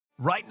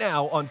Right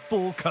now on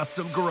Full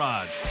Custom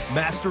Garage,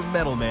 master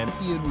metalman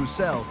Ian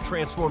Roussel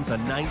transforms a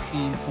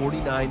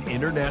 1949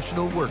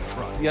 International work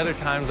truck. The other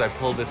times I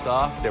pulled this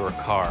off, there were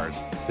cars.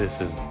 This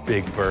is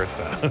Big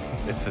Bertha.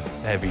 This is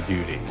heavy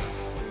duty.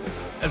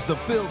 As the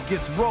build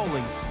gets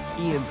rolling,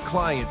 Ian's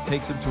client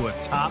takes him to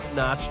a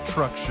top-notch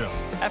truck show.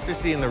 After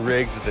seeing the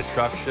rigs at the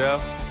truck show,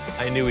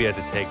 I knew he had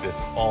to take this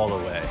all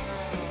the way.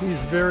 He's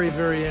very,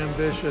 very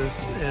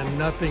ambitious, and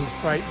nothing's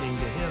frightening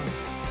to him.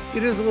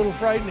 It is a little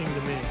frightening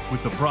to me.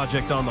 With the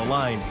project on the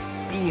line,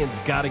 Ian's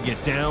got to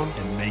get down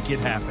and make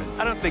it happen.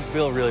 I don't think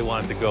Bill really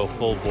wanted to go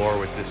full bore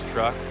with this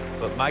truck,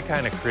 but my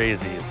kind of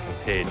crazy is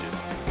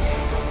contagious.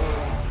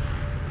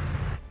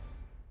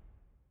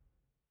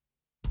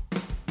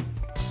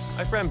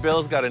 My friend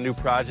Bill's got a new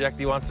project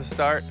he wants to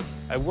start.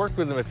 I've worked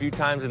with him a few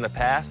times in the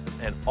past,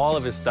 and all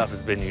of his stuff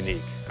has been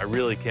unique. I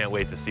really can't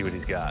wait to see what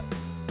he's got.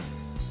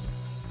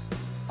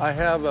 I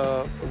have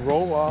a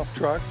roll-off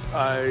truck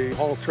I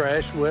haul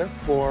trash with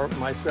for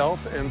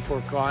myself and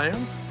for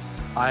clients.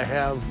 I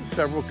have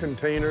several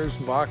containers,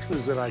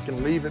 boxes that I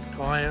can leave at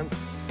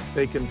clients.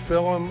 They can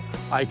fill them.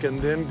 I can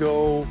then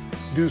go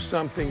do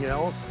something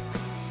else.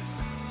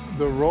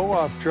 The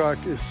roll-off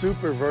truck is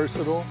super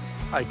versatile.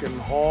 I can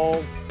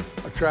haul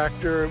a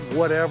tractor,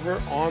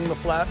 whatever, on the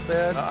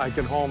flatbed. I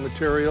can haul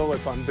material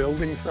if I'm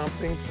building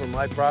something for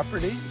my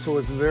property. So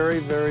it's very,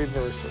 very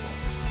versatile.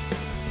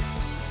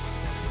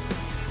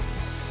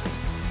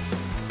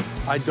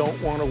 I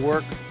don't want to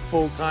work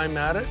full-time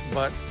at it,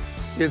 but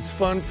it's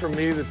fun for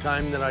me the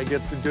time that I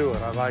get to do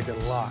it. I like it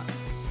a lot.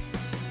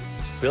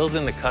 Bill's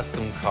into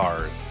custom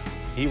cars.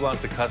 He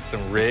wants a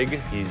custom rig.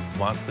 He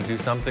wants to do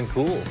something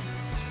cool.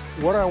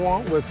 What I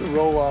want with the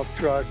roll-off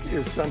truck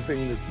is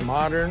something that's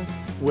modern,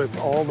 with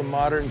all the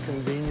modern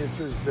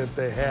conveniences that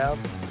they have,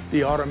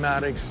 the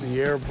automatics,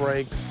 the air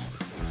brakes,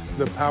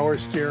 the power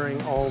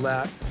steering, all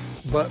that,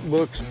 but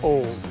looks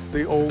old,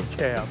 the old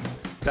cab.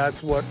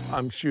 That's what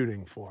I'm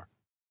shooting for.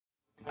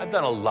 I've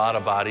done a lot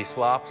of body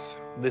swaps.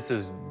 This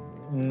is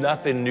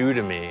nothing new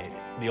to me.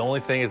 The only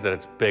thing is that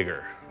it's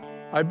bigger.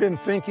 I've been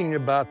thinking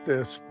about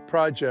this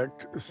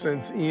project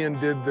since Ian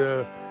did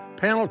the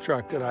panel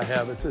truck that I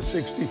have. It's a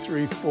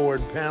 '63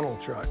 Ford panel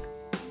truck.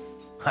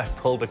 I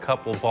pulled a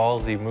couple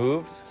ballsy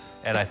moves,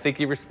 and I think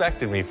he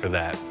respected me for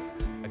that.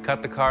 I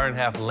cut the car in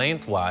half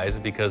lengthwise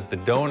because the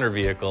donor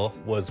vehicle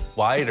was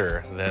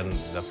wider than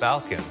the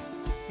Falcon.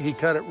 He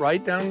cut it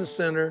right down the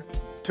center,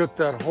 took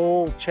that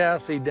whole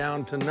chassis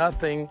down to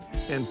nothing,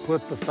 and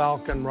put the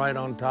Falcon right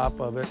on top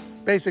of it.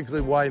 Basically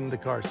widened the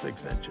car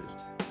 6 inches.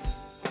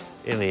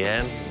 In the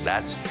end,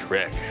 that's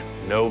trick.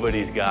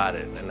 Nobody's got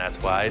it, and that's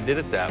why I did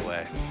it that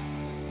way.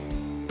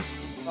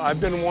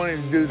 I've been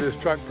wanting to do this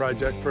truck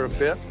project for a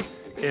bit,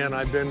 and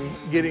I've been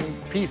getting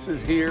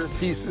pieces here,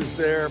 pieces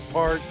there,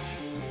 parts.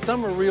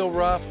 Some are real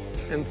rough,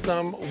 and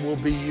some will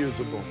be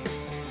usable.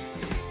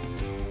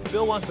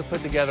 Bill wants to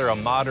put together a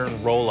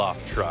modern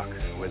roll-off truck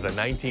with a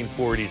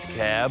 1940s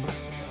cab.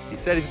 He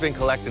said he's been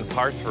collecting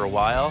parts for a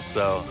while,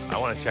 so I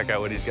want to check out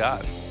what he's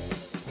got.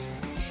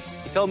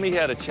 He told me he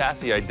had a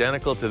chassis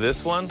identical to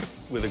this one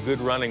with a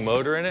good running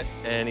motor in it,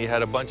 and he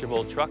had a bunch of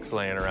old trucks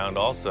laying around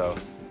also.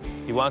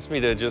 He wants me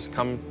to just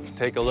come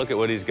take a look at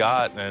what he's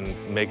got and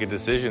make a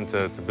decision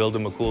to build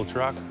him a cool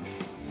truck.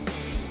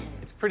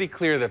 It's pretty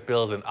clear that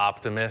Bill's an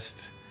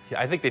optimist.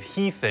 I think that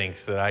he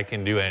thinks that I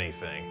can do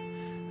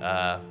anything.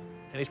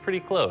 And he's pretty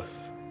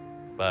close,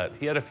 but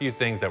he had a few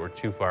things that were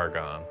too far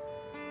gone.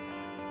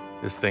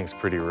 This thing's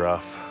pretty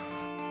rough.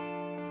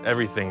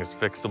 Everything's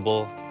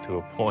fixable to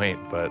a point,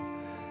 but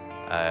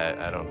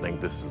I don't think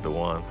this is the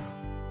one.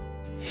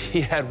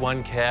 He had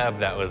one cab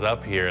that was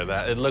up here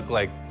that it looked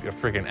like a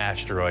freaking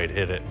asteroid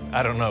hit it.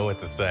 I don't know what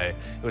to say.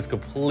 It was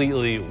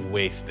completely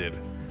wasted.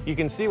 You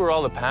can see where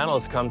all the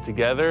panels come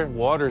together.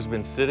 Water's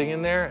been sitting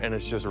in there and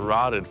it's just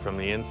rotted from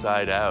the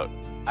inside out.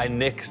 I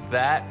nixed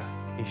that.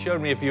 He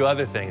showed me a few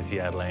other things he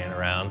had laying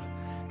around,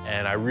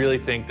 and I really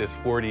think this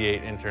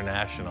 48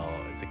 International,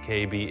 it's a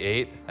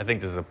KB8, I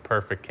think this is a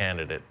perfect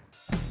candidate.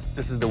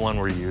 This is the one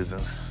we're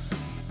using.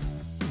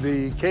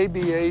 The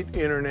KB8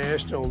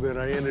 International that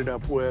I ended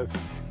up with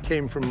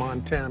came from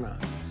Montana,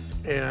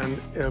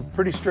 and a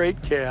pretty straight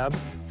cab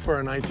for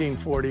a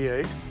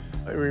 1948.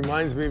 It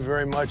reminds me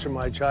very much of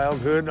my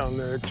childhood on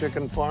the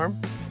chicken farm.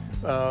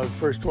 The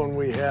first one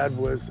we had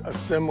was a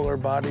similar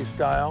body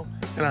style,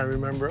 and I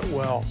remember it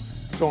well.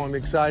 So I'm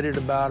excited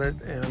about it,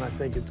 and I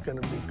think it's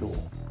going to be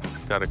cool. It's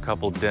got a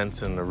couple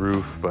dents in the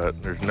roof,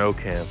 but there's no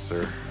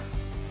cancer.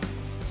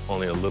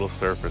 Only a little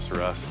surface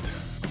rust.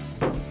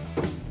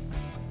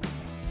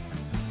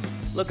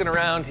 Looking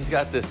around, he's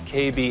got this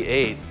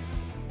KB8.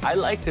 I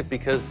liked it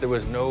because there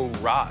was no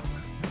rot.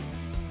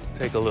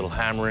 Take a little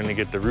hammering to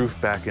get the roof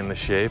back into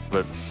shape,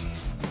 but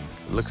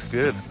it looks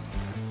good.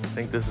 I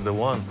think this is the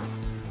one.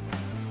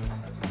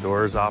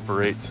 Doors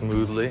operate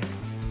smoothly.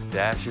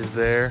 Dash is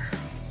there.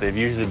 They've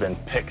usually been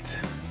picked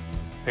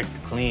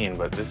clean,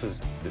 but this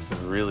is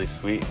really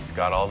sweet. It's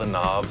got all the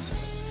knobs,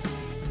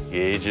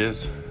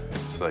 gauges.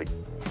 It's like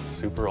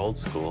super old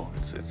school.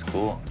 It's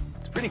cool.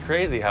 It's Pretty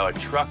crazy how a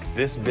truck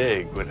this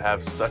big would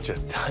have such a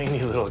tiny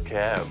little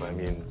cab. I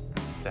mean,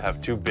 to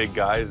have two big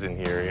guys in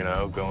here, you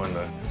know, going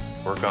to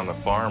work on the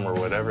farm or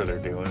whatever they're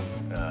doing,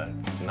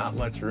 not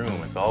much room.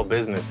 It's all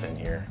business in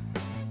here.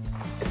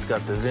 It's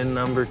got the VIN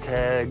number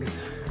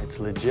tags. It's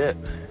legit.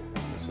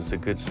 This is a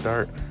good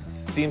start.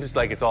 Seems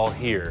like it's all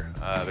here.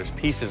 There's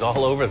pieces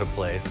all over the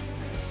place,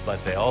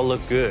 but they all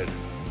look good.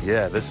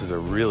 Yeah, this is a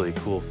really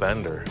cool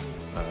fender.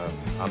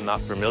 I'm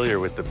not familiar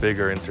with the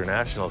bigger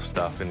international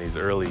stuff in these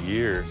early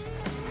years.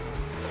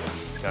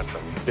 It's got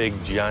some big,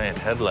 giant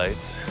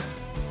headlights,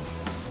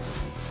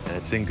 and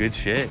it's in good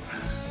shape.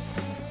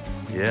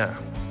 Yeah,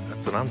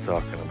 that's what I'm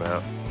talking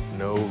about.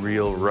 No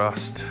real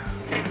rust,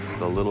 just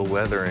a little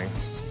weathering.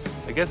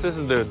 I guess this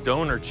is the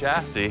donor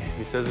chassis.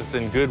 He says it's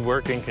in good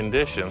working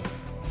condition.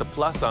 The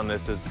plus on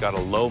this is it's got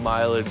a low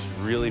mileage,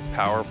 really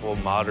powerful,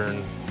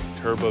 modern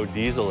turbo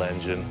diesel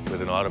engine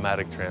with an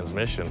automatic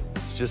transmission.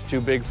 It's just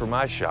too big for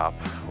my shop.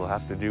 We'll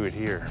have to do it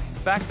here. The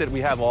fact that we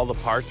have all the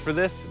parts for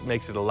this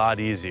makes it a lot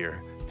easier.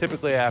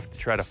 Typically I have to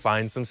try to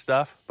find some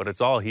stuff, but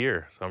it's all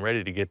here, so I'm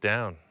ready to get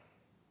down.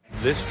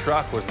 This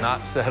truck was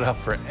not set up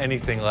for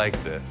anything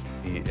like this.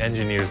 The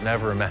engineers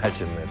never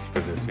imagined this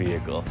for this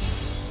vehicle.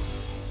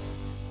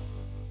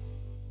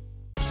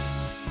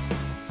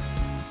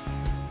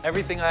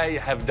 Everything I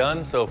have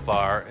done so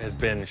far has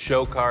been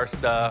show car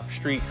stuff,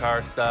 street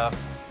car stuff.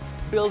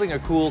 Building a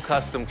cool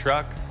custom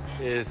truck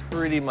is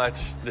pretty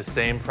much the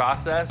same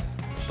process,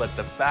 but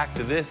the fact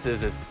of this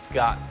is it's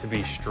got to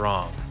be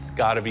strong. It's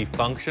got to be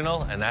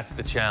functional, and that's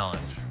the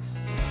challenge.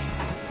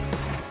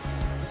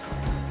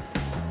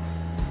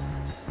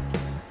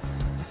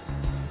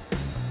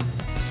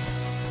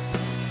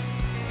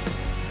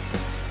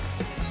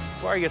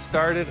 Before I get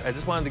started, I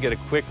just wanted to get a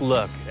quick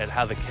look at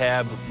how the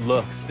cab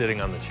looks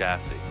sitting on the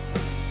chassis.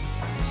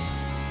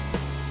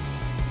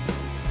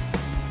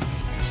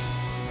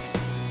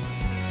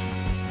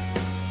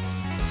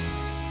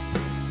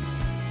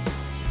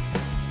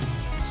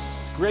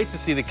 It's great to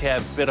see the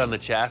cab fit on the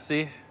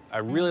chassis. I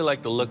really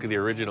like the look of the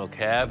original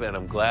cab, and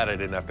I'm glad I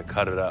didn't have to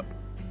cut it up.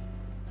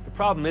 The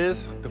problem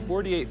is, the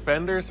 48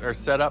 fenders are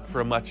set up for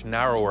a much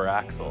narrower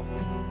axle.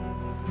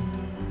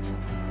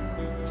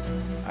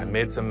 I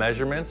made some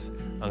measurements.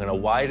 I'm gonna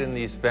widen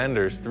these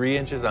fenders 3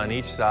 inches on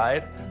each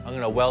side. I'm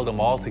gonna weld them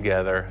all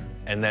together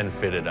and then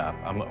fit it up.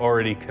 I'm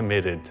already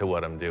committed to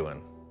what I'm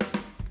doing.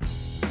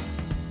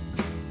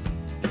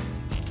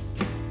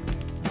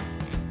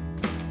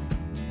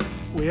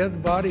 We had the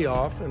body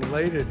off and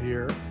laid it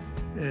here,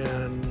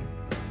 and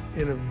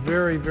in a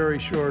very, very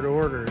short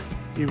order,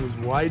 he was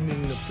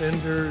widening the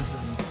fenders,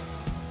 and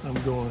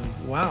I'm going,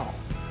 wow,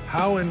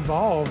 how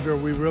involved are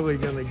we really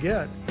gonna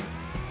get?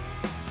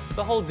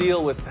 The whole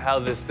deal with how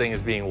this thing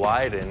is being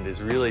widened is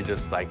really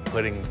just like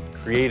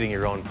creating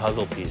your own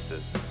puzzle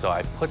pieces. So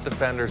I put the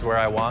fenders where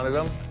I wanted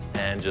them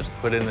and just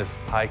put in this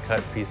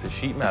high-cut piece of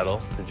sheet metal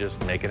to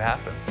just make it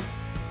happen.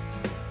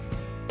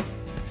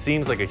 It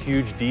seems like a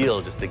huge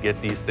deal just to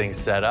get these things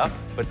set up,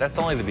 but that's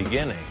only the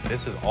beginning.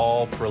 This is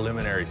all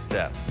preliminary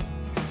steps.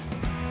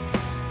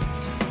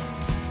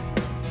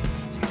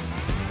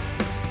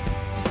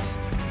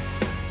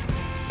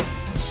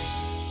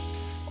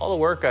 All the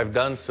work I've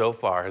done so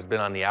far has been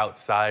on the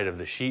outside of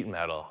the sheet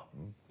metal.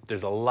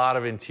 There's a lot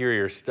of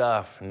interior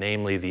stuff,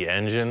 namely the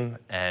engine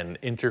and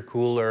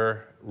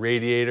intercooler,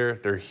 radiator.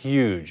 They're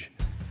huge.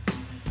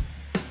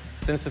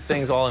 Since the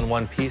thing's all in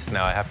one piece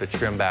now, I have to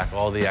trim back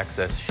all the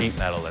excess sheet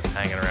metal that's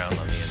hanging around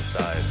on the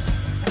inside.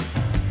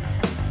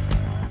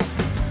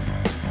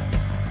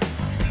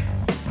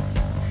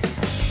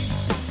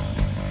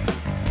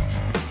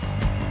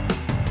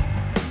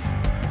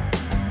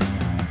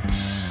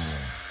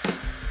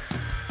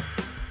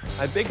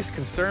 My biggest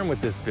concern with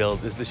this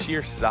build is the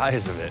sheer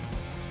size of it.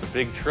 It's a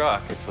big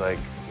truck. It's like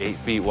 8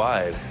 feet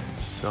wide.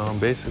 So I'm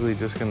basically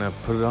just gonna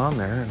put it on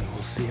there and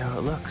we'll see how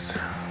it looks.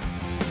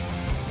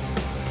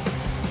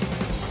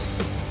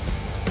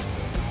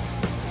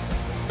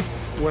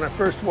 When I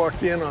first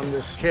walked in on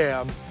this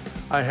cab,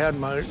 I had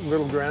my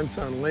little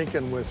grandson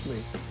Lincoln with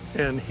me,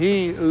 and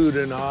he oohed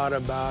and awed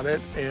about it,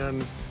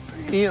 and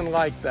Ian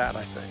liked that,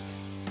 I think.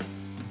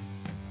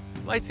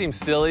 Might seem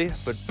silly,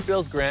 but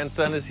Bill's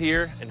grandson is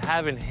here, and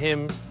having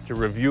him to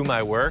review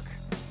my work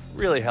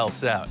really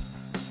helps out.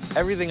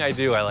 Everything I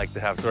do, I like to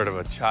have sort of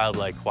a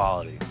childlike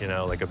quality, you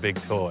know, like a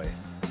big toy.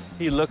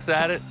 He looks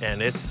at it,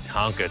 and it's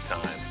Tonka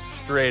time.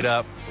 Straight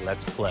up,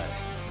 let's play.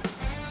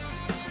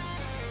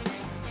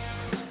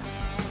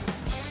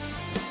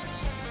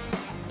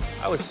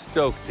 I was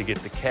stoked to get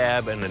the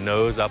cab and the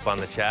nose up on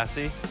the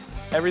chassis.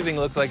 Everything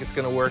looks like it's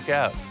gonna work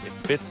out. It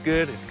fits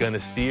good, it's gonna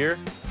steer.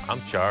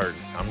 I'm charged,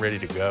 I'm ready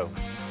to go.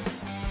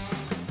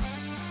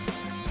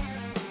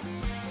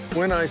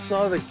 When I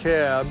saw the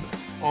cab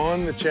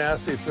on the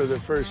chassis for the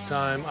first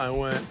time, I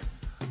went,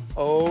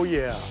 oh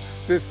yeah,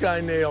 this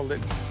guy nailed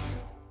it.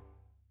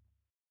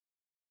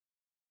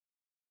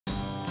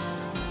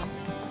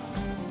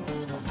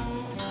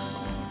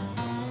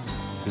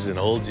 This is an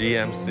old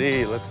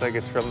GMC. Looks like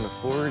it's from the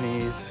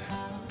 40s.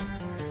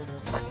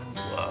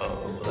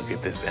 Whoa, look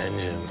at this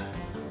engine.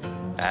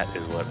 That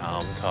is what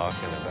I'm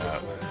talking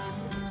about.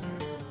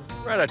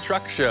 We're at a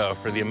truck show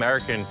for the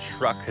American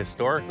Truck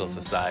Historical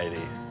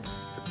Society.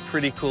 It's a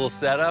pretty cool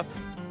setup.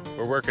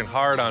 We're working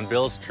hard on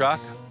Bill's truck.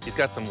 He's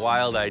got some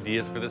wild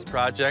ideas for this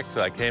project, so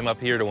I came up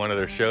here to one of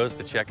their shows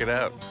to check it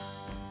out.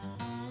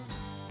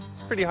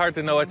 It's pretty hard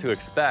to know what to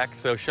expect,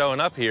 so showing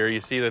up here, you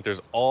see that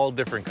there's all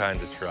different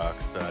kinds of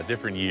trucks,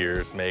 different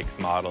years, makes,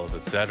 models,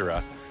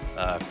 etc.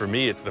 For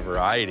me, it's the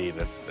variety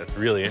that's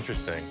really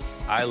interesting.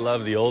 I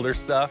love the older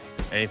stuff,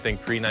 anything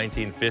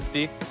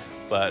pre-1950,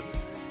 but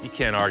you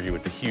can't argue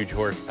with the huge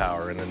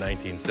horsepower in the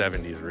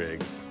 1970s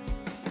rigs.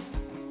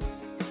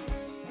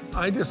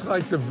 I just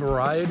like the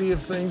variety of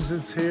things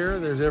that's here.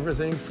 There's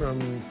everything from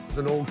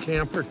an old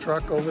camper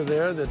truck over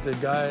there that the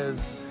guy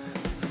is,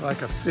 it's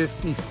like a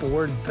 50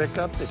 Ford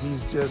pickup that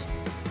he's just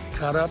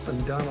cut up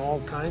and done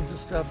all kinds of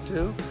stuff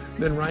to.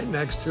 Then right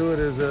next to it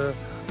is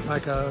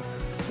like a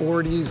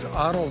 40s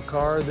auto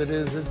car that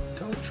is a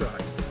tow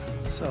truck.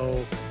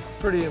 So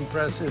pretty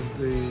impressive,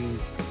 the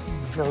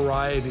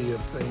variety of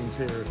things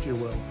here, if you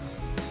will.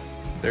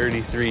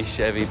 33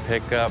 Chevy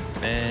pickup,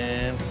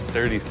 and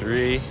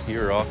 33.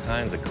 You're all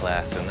kinds of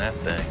class in that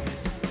thing.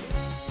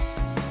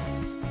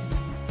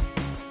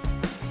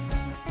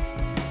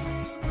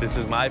 This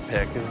is my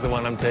pick. This is the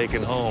one I'm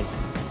taking home.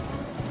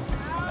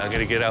 I'm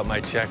gonna get out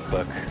my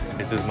checkbook.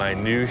 This is my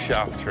new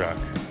shop truck.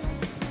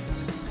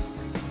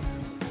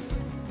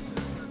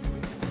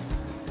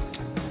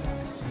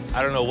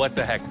 I don't know what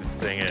the heck this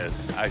thing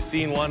is. I've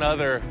seen one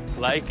other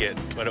like it,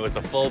 but it was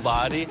a full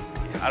body.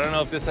 I don't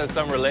know if this has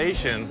some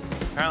relation.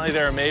 Apparently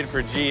they were made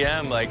for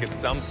GM, like at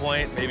some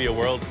point, maybe a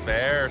World's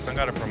Fair or some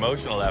kind of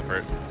promotional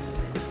effort.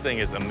 This thing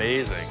is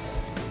amazing.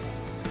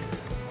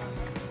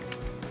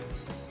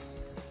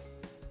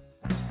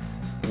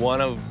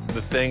 One of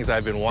the things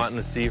I've been wanting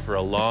to see for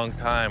a long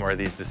time are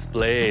these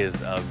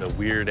displays of the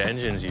weird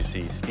engines you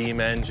see,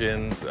 steam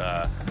engines,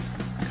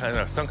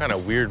 some kind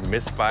of weird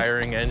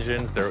misfiring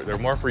engines. They're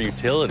more for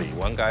utility.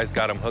 One guy's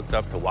got them hooked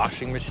up to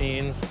washing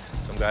machines.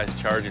 Some guy's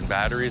charging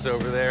batteries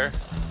over there.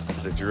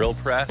 There's a drill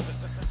press.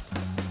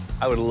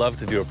 I would love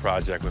to do a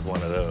project with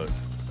one of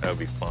those. That would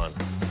be fun.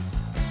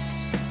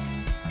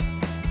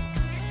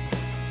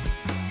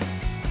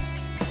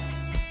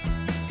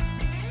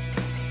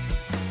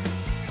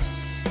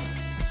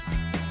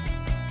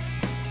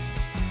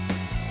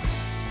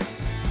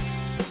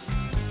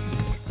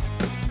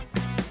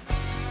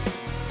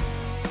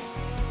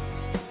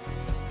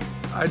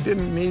 I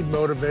didn't need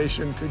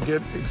motivation to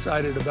get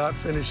excited about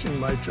finishing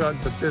my truck,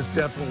 but this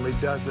definitely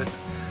does it.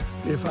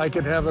 If I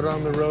could have it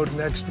on the road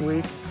next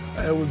week,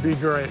 it would be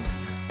great.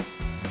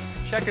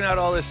 Checking out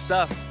all this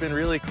stuff, it's been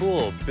really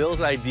cool.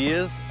 Bill's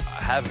ideas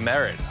have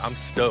merit. I'm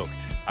stoked.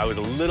 I was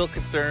a little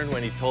concerned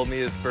when he told me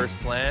his first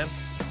plan,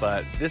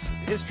 but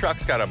his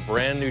truck's got a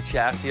brand new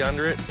chassis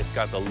under it. It's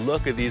got the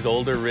look of these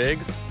older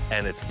rigs,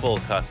 and it's full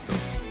custom.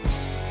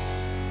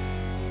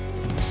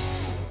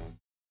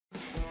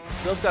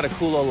 Bill's got a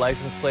cool old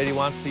license plate he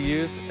wants to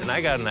use, and I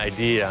got an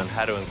idea on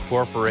how to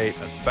incorporate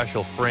a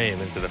special frame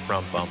into the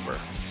front bumper.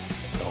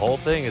 The whole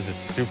thing is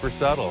it's super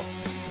subtle.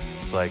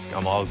 It's like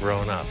I'm all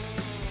grown up.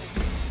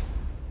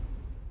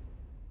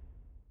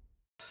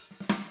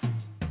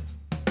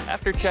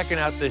 After checking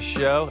out this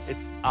show,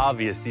 it's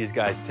obvious these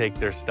guys take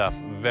their stuff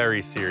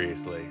very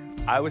seriously.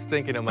 I was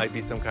thinking it might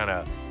be some kind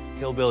of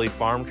hillbilly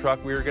farm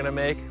truck we were gonna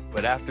make,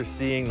 but after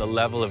seeing the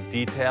level of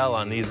detail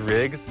on these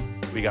rigs,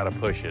 we gotta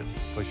push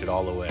it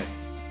all the way.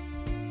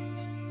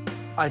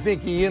 I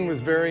think Ian was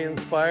very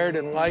inspired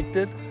and liked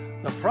it.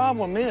 The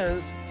problem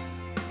is,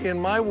 in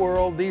my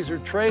world, these are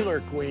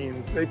trailer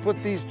queens. They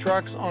put these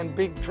trucks on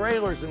big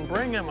trailers and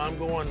bring them. I'm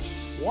going,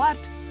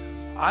 what?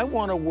 I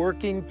want a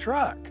working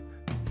truck.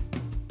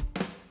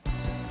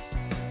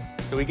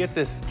 So we get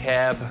this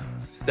cab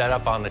set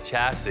up on the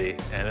chassis,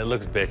 and it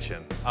looks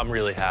bitchin'. I'm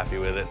really happy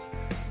with it.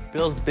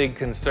 Bill's big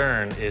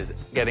concern is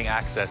getting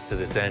access to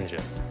this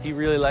engine. He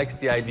really likes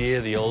the idea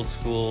of the old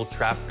school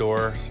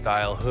trapdoor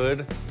style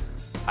hood.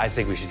 I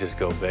think we should just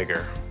go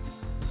bigger.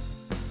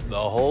 The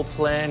whole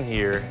plan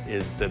here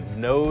is the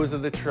nose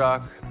of the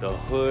truck, the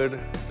hood,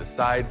 the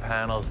side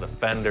panels, the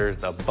fenders,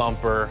 the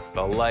bumper,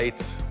 the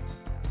lights,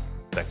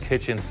 the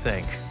kitchen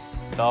sink.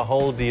 The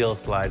whole deal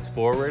slides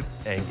forward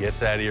and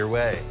gets out of your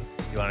way.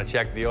 You want to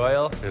check the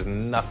oil? There's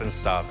nothing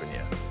stopping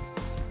you.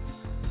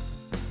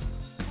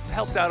 I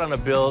helped out on a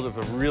build of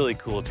a really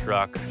cool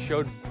truck,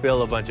 showed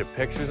Bill a bunch of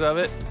pictures of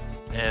it,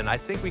 and I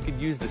think we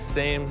could use the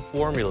same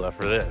formula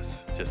for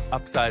this, just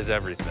upsize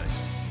everything.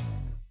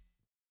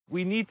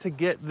 We need to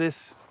get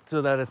this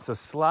so that it's a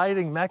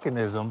sliding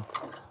mechanism.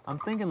 I'm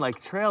thinking like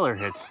trailer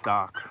hitch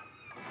stock.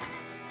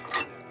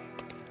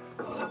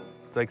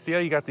 It's like, see how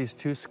you got these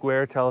two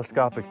square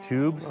telescopic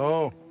tubes?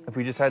 Oh. If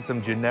we just had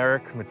some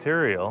generic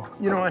material.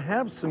 You know, I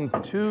have some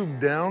tube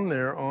down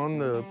there on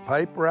the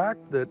pipe rack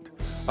that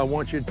I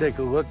want you to take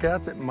a look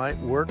at that might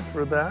work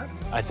for that.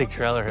 I think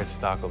trailer hitch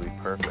stock will be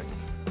perfect.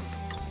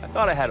 I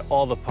thought I had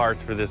all the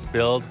parts for this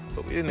build,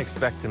 but we didn't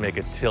expect to make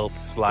a tilt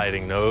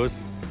sliding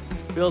nose.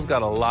 Bill's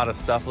got a lot of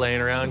stuff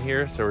laying around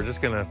here, so we're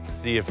just gonna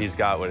see if he's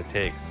got what it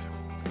takes.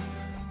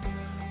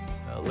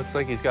 Looks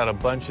like he's got a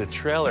bunch of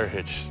trailer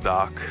hitch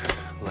stock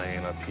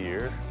laying up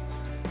here.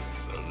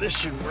 So this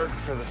should work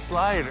for the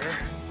slider.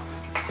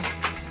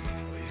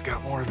 He's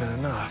got more than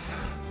enough.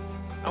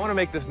 I want to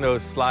make this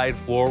nose slide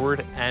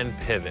forward and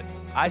pivot.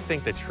 I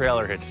think the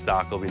trailer hitch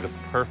stock will be the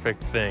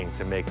perfect thing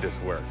to make this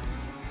work.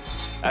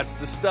 That's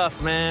the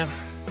stuff, man.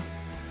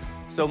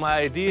 So my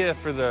idea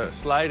for the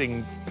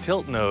sliding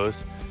tilt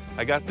nose,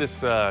 I got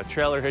this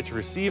trailer hitch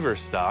receiver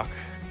stock,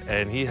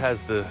 and he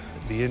has the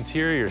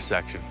interior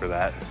section for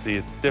that. See,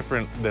 it's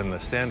different than the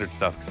standard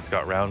stuff because it's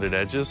got rounded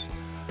edges.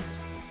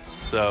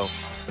 So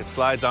it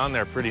slides on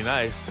there pretty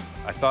nice.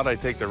 I thought I'd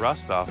take the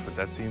rust off, but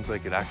that seems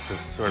like it acts as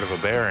sort of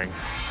a bearing.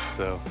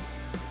 So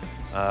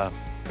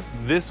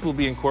this will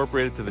be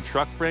incorporated to the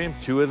truck frame,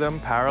 2 of them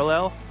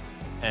parallel,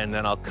 and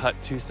then I'll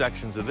cut 2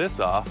 sections of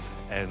this off,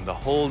 and the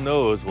whole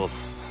nose will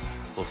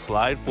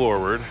slide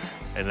forward,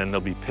 and then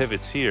there'll be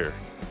pivots here.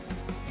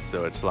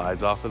 So it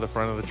slides off of the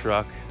front of the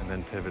truck and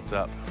then pivots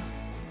up.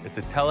 It's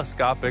a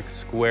telescopic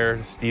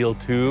square steel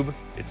tube.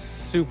 It's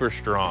super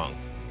strong.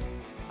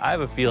 I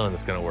have a feeling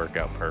it's gonna work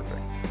out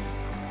perfect.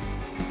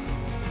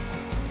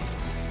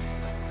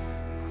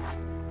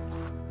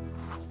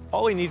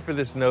 All we need for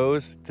this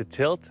nose to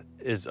tilt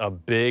is a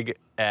big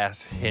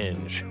ass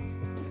hinge.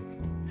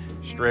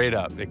 Straight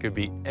up, it could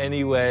be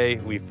any way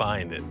we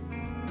find it.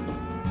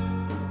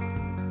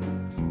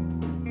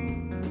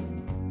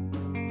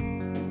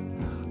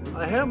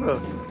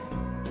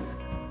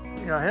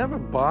 I have a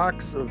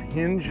box of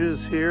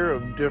hinges here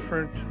of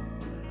different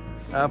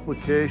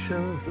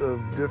applications of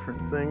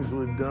different things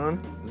we've done.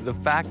 The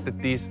fact that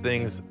these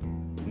things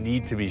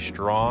need to be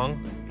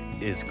strong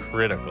is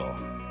critical.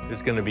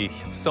 There's gonna be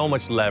so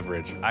much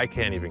leverage. I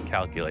can't even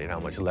calculate how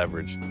much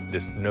leverage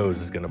this nose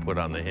is gonna put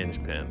on the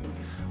hinge pin.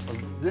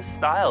 This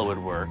style would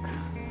work,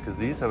 because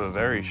these have a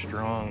very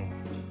strong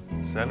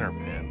center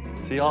pin.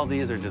 See, all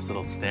these are just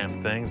little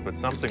stamped things, but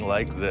something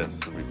like this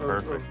would be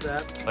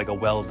perfect. Like a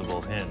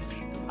weldable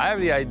hinge. I have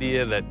the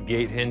idea that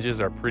gate hinges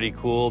are pretty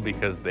cool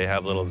because they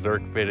have little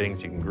Zerk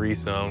fittings, you can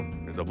grease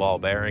them, there's a ball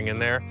bearing in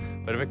there.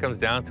 But if it comes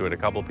down to it, a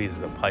couple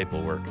pieces of pipe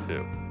will work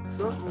too.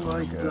 Something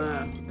like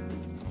that.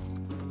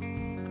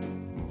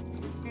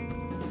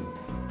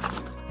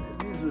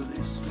 These are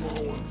these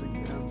small ones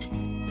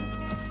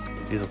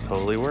again. These will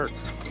totally work.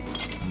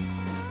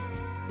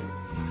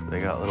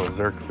 They got little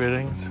Zerk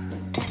fittings.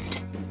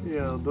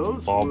 Yeah,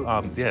 those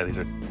yeah, these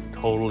are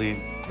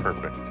totally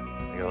perfect.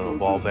 You got a little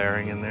ball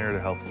bearing in there to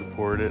help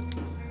support it.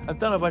 I've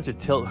done a bunch of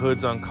tilt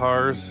hoods on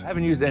cars. I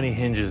haven't used any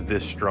hinges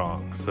this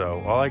strong,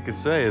 so all I could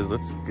say is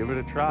let's give it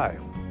a try.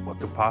 What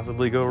could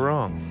possibly go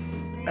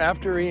wrong?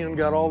 After Ian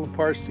got all the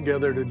parts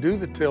together to do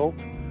the tilt,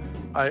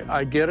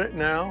 I get it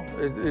now.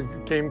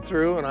 It came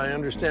through and I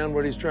understand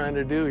what he's trying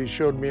to do. He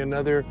showed me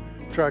another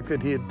truck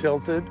that he had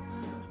tilted,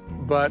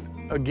 but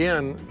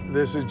again,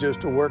 this is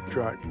just a work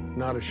truck,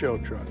 not a show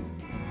truck.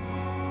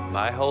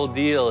 My whole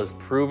deal is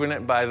proving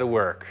it by the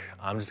work.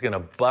 I'm just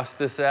gonna bust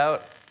this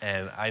out,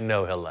 and I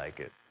know he'll like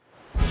it.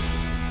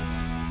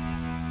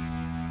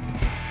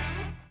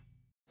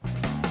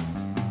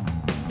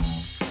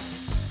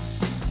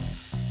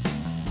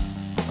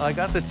 I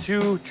got the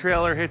 2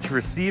 trailer hitch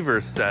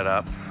receivers set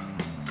up.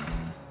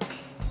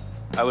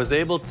 I was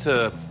able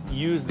to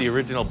use the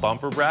original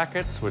bumper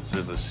brackets, which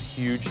is a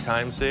huge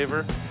time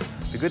saver.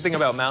 The good thing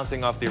about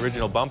mounting off the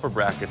original bumper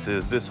brackets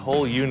is this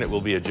whole unit will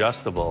be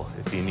adjustable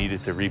if you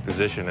needed to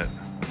reposition it.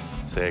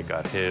 Say it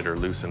got hit or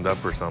loosened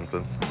up or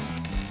something.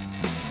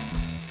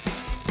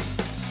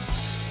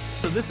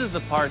 So this is the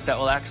part that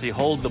will actually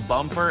hold the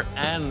bumper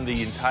and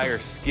the entire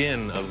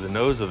skin of the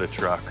nose of the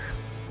truck.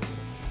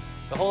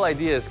 The whole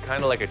idea is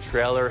kind of like a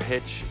trailer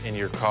hitch in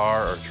your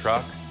car or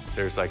truck.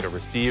 There's like a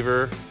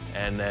receiver,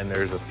 and then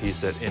there's a piece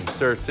that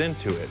inserts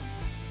into it.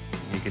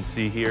 You can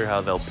see here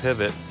how they'll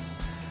pivot.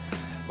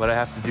 What I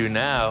have to do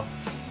now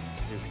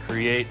is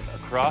create a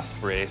cross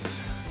brace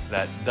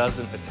that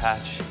doesn't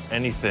attach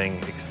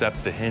anything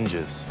except the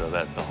hinges so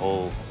that the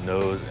whole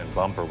nose and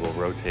bumper will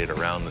rotate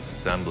around this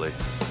assembly.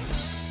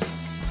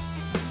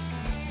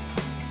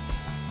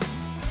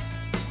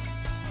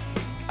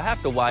 I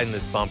have to widen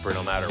this bumper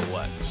no matter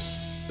what.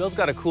 Bill's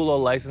got a cool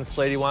old license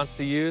plate he wants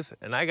to use,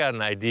 and I got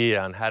an idea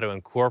on how to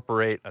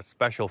incorporate a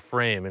special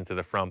frame into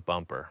the front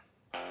bumper.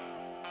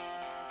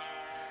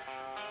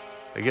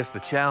 I guess the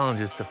challenge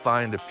is to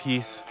find a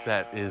piece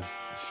that is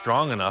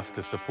strong enough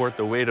to support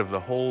the weight of the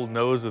whole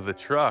nose of the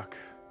truck.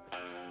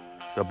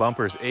 The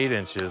bumper's 8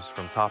 inches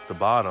from top to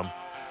bottom,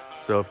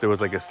 so if there was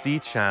like a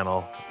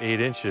C-channel,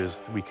 8 inches,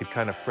 we could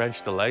kind of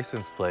French the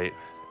license plate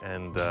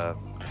and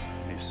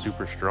be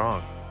super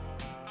strong.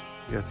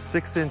 You got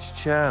 6-inch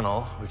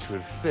channel, which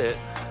would fit,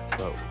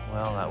 but,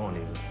 well, that won't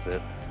even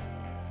fit.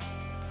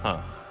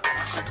 Huh.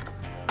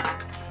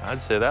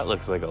 I'd say that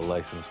looks like a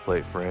license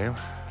plate frame.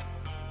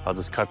 I'll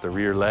just cut the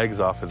rear legs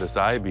off of this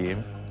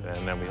I-beam,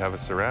 and then we have a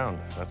surround.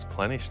 That's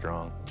plenty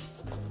strong.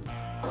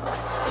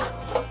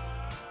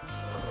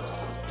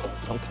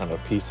 Some kind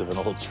of piece of an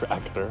old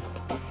tractor.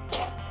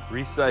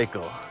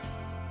 Recycle.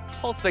 The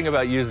whole thing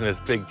about using this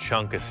big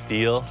chunk of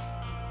steel,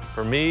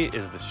 for me,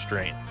 is the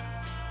strength.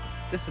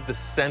 This is the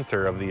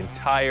center of the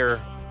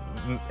entire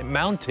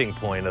mounting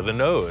point of the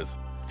nose.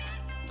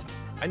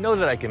 I know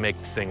that I can make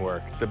this thing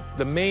work.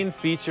 The main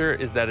feature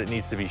is that it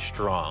needs to be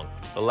strong.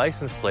 The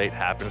license plate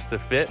happens to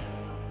fit,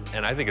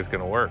 and I think it's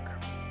gonna work.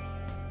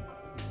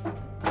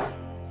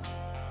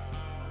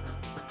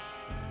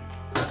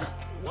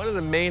 One of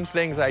the main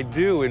things I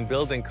do in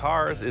building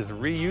cars is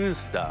reuse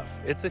stuff.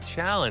 It's a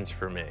challenge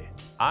for me.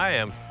 I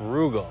am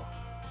frugal.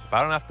 If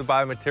I don't have to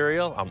buy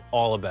material, I'm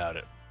all about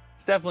it.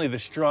 It's definitely the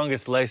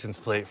strongest license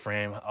plate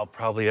frame I'll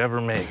probably ever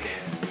make.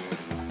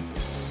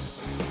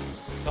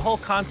 The whole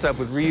concept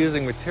with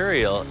reusing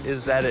material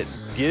is that it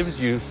gives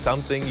you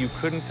something you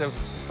couldn't have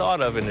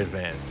thought of in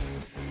advance.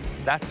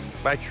 That's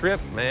my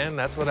trip, man.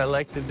 That's what I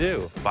like to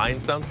do.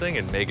 Find something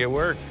and make it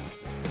work.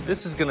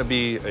 This is gonna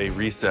be a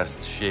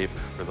recessed shape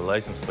for the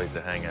license plate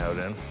to hang out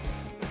in.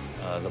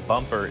 The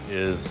bumper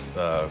is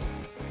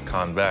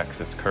convex,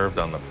 it's curved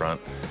on the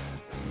front.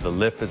 The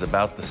lip is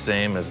about the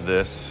same as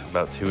this,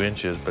 about 2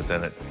 inches, but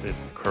then it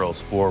curls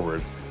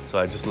forward. So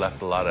I just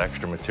left a lot of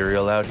extra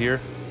material out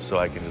here, so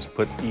I can just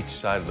put each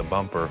side of the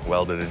bumper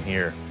welded in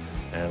here,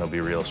 and it'll be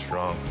real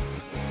strong.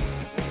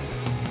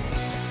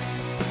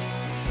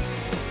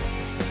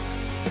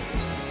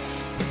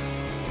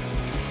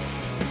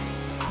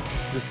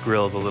 This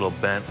grill is a little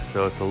bent,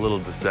 so it's a little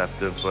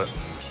deceptive, but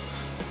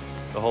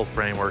the whole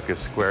framework is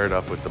squared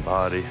up with the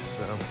body,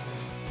 so.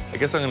 I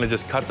guess I'm gonna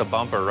just cut the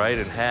bumper right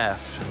in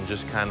half and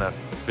just kind of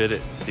fit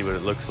it and see what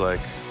it looks like.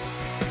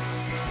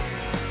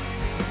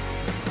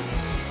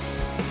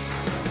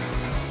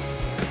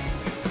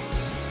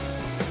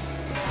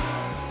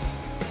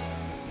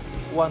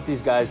 I want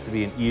these guys to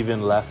be an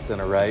even left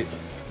and a right,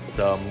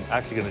 so I'm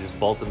actually gonna just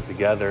bolt them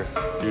together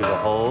through the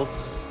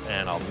holes,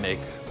 and I'll make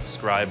a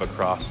scribe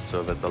across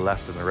so that the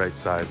left and the right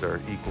sides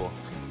are equal.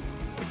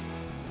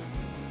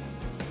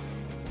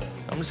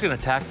 I'm just gonna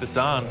tack this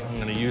on. I'm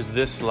gonna use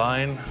this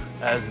line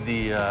as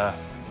the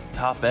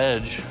top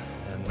edge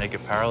and make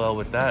it parallel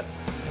with that.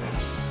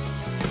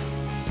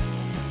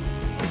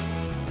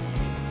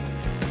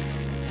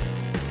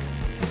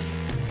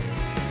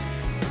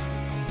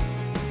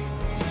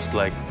 Just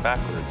like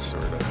backwards,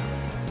 sort of.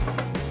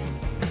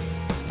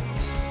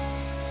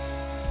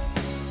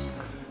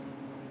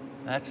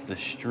 That's the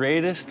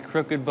straightest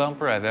crooked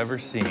bumper I've ever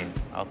seen.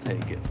 I'll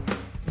take it.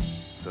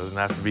 Doesn't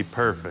have to be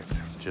perfect,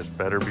 just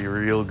better be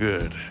real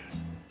good.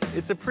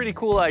 It's a pretty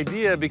cool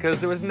idea because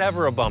there was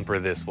never a bumper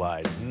this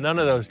wide. None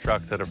of those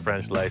trucks had a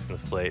French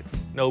license plate.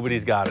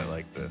 Nobody's got it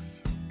like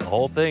this. The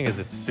whole thing is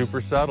it's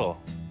super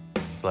subtle.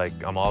 It's like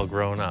I'm all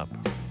grown up.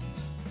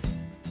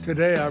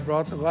 Today I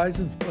brought the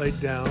license plate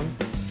down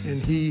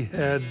and he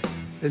had,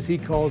 as he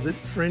calls it,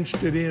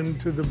 Frenched it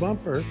into the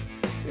bumper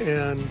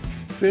and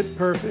fit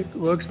perfect,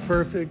 looks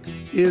perfect,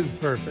 is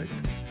perfect.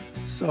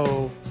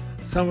 So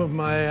some of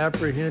my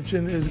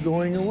apprehension is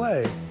going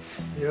away.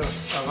 Yeah,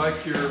 I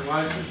like your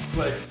license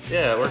plate.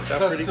 Yeah, it worked out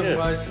pretty good. Custom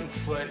license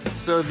plate.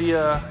 So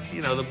the,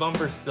 you know, the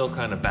bumper's still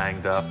kind of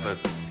banged up, but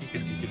you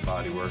could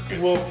body work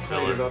it. We'll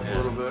clean it up a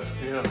little bit,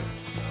 yeah.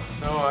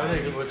 No, I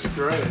think it looks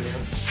great,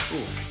 man.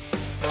 Ooh,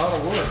 a lot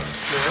of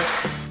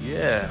work,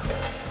 yeah.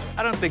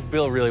 I don't think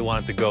Bill really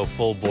wanted to go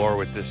full bore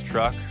with this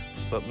truck,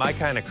 but my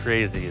kind of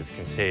crazy is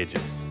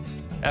contagious.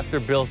 After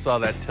Bill saw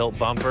that tilt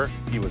bumper,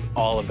 he was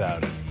all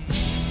about it.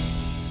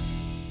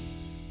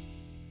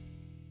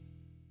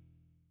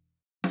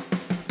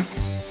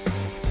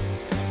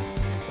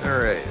 All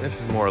right, this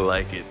is more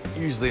like it.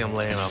 Usually I'm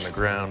laying on the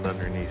ground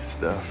underneath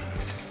stuff.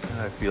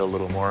 I feel a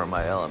little more in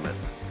my element.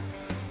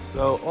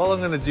 So all I'm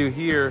gonna do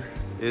here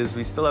is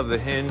we still have the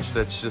hinge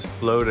that's just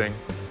floating.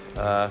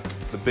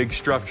 The big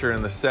structure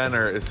in the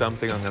center is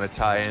something I'm gonna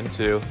tie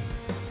into.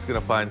 Just gonna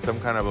find some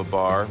kind of a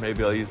bar.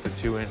 Maybe I'll use the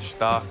 2-inch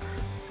stock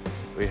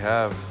we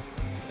have,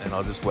 and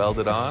I'll just weld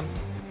it on,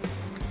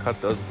 cut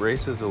those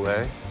braces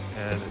away,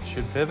 and it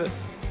should pivot.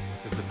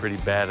 It's a pretty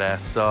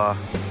badass saw.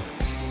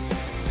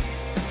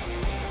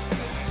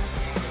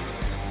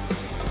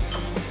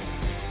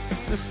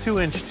 This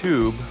 2-inch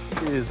tube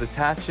is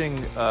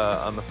attaching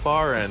on the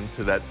far end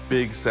to that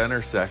big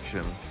center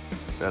section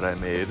that I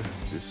made,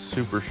 which is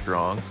super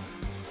strong.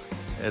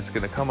 And it's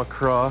gonna come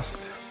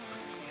across,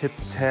 hit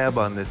the tab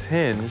on this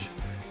hinge,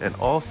 and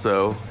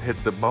also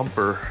hit the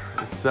bumper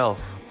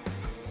itself.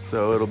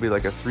 So it'll be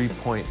like a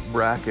 3-point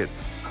bracket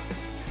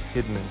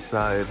hidden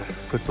inside.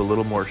 Puts a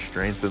little more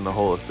strength in the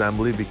whole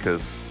assembly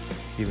because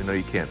even though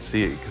you can't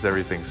see it because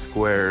everything's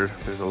squared,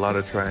 there's a lot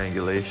of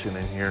triangulation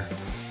in here.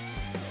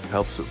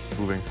 Helps with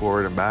moving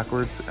forward and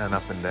backwards and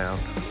up and down.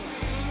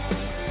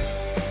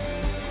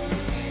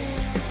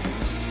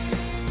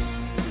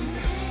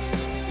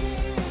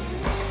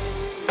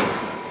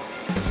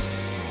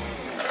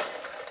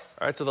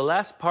 All right, so the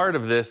last part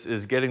of this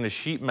is getting the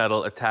sheet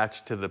metal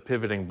attached to the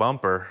pivoting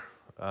bumper.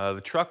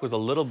 The truck was a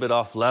little bit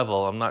off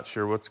level. I'm not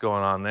sure what's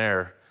going on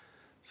there.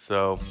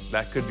 So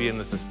that could be in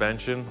the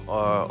suspension.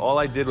 All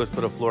I did was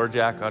put a floor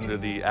jack under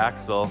the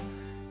axle,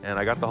 and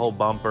I got the whole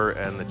bumper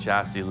and the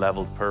chassis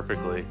leveled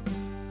perfectly.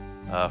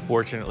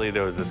 Fortunately,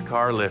 there was this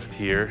car lift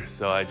here,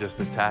 so I just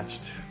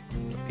attached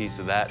a piece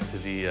of that to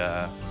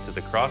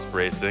the cross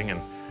bracing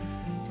and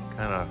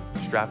kind of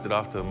strapped it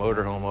off to the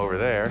motorhome over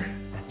there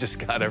and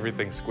just got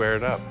everything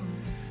squared up.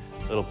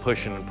 A little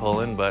pushing and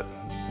pulling, but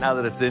now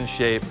that it's in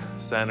shape,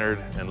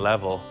 centered, and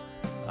level,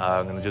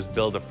 I'm gonna just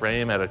build a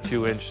frame at a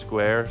 2-inch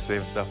square,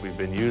 same stuff we've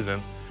been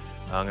using.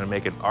 I'm gonna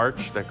make an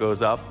arch that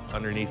goes up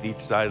underneath each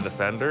side of the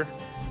fender,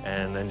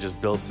 and then just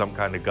build some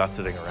kind of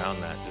gusseting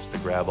around that just to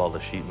grab all the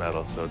sheet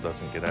metal so it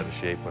doesn't get out of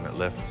shape when it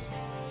lifts.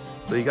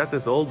 So you got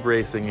this old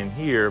bracing in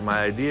here.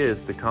 My idea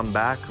is to come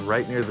back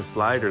right near the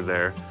slider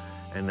there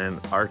and then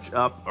arch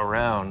up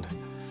around,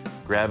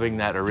 grabbing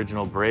that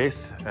original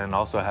brace and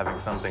also having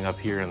something up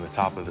here in the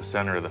top of the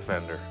center of the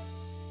fender.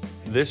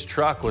 This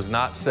truck was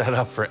not set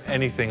up for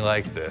anything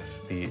like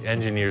this. The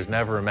engineers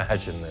never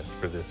imagined this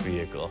for this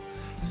vehicle.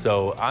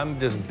 So I'm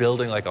just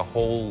building like a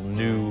whole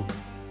new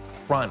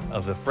front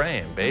of the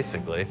frame,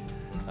 basically.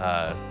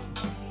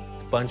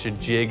 It's a bunch of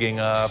jigging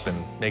up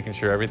and making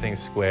sure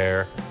everything's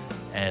square,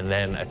 and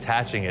then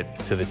attaching it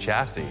to the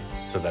chassis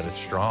so that it's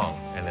strong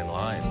and in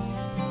line.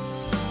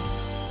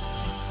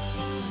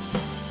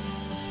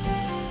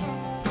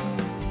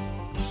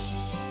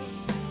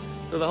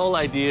 So the whole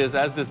idea is,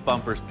 as this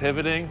bumper's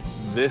pivoting,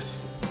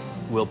 this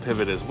will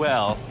pivot as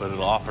well, but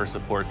it'll offer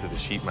support to the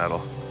sheet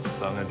metal.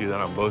 So I'm gonna do that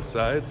on both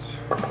sides,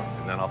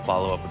 and then I'll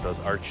follow up with those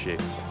arch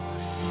shapes.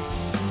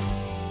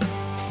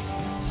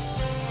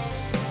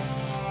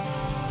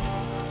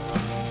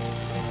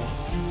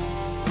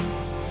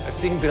 I've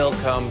seen Bill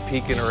come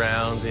peeking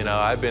around. You know,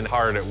 I've been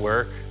hard at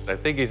work. I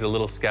think he's a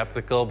little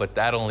skeptical, but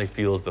that only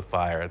fuels the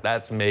fire.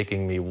 That's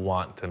making me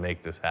want to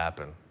make this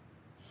happen.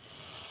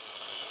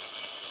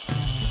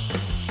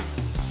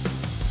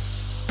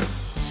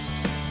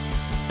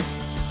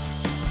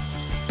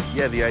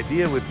 Yeah, the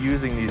idea with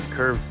using these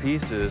curved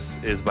pieces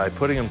is by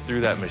putting them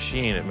through that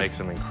machine, it makes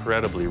them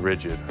incredibly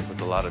rigid. It puts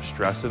a lot of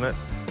stress in it.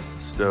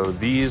 So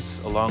these,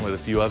 along with a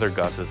few other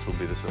gussets, will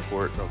be the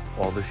support of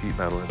all the sheet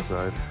metal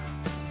inside.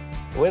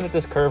 The way that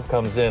this curve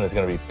comes in is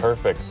going to be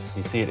perfect.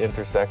 You see it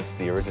intersects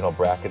the original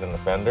bracket in the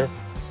fender.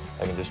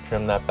 I can just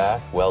trim that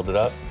back, weld it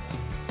up,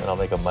 and I'll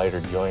make a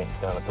miter joint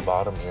down at the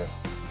bottom here.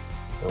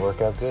 It'll work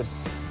out good.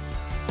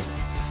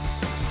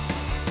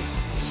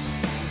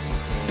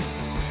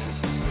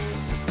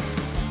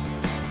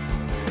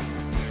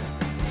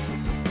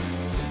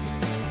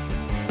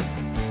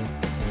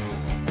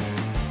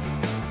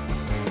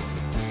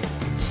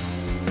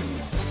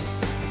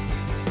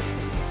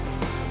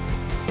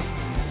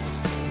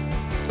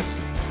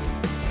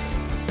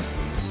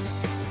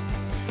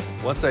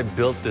 Once I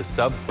built this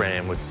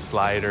subframe with the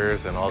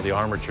sliders and all the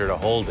armature to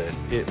hold it,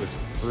 it was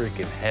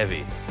freaking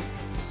heavy.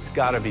 It's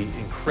gotta be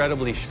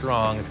incredibly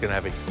strong. It's gonna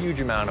have a huge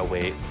amount of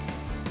weight.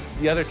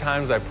 The other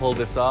times I pulled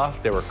this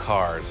off, there were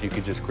cars. You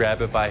could just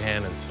grab it by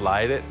hand and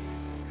slide it.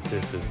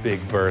 This is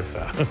Big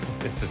Bertha.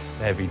 This is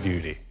heavy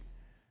duty.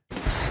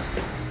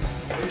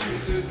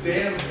 It's just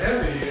damn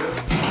heavy.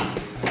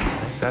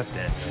 Ain't that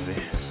damn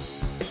heavy.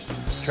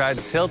 Tried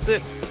to tilt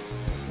it,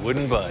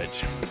 wouldn't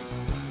budge.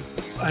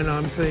 And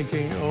I'm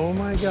thinking, oh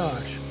my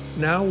gosh,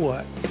 now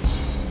what?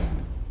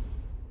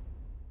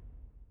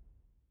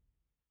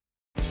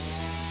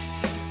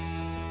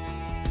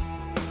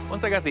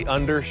 Once I got the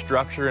under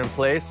structure in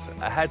place,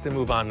 I had to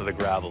move on to the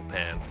gravel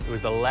pan. It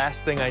was the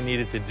last thing I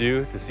needed to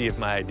do to see if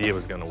my idea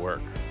was gonna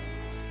work.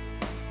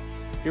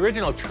 The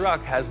original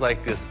truck has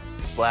like this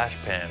splash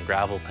pan,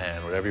 gravel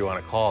pan, whatever you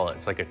wanna call it.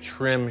 It's like a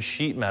trim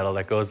sheet metal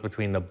that goes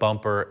between the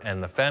bumper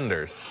and the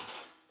fenders.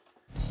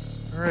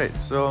 All right,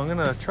 so I'm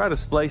gonna try to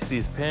splice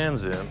these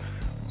pans in.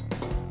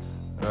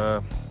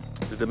 The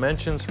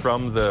dimensions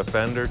from the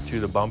fender to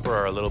the bumper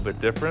are a little bit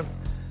different.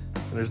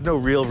 And there's no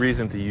real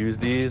reason to use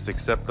these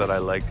except that I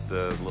like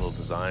the little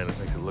design. It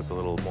makes it look a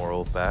little more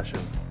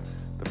old-fashioned.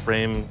 The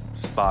frame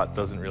spot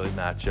doesn't really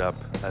match up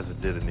as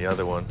it did in the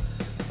other one.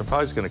 So I'm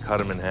probably just gonna cut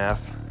them in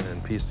half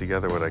and piece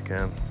together what I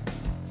can.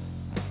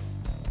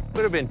 It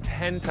would have been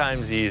 10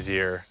 times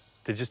easier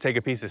to just take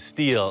a piece of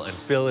steel and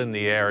fill in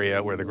the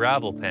area where the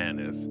gravel pan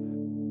is.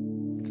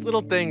 It's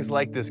little things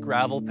like this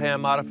gravel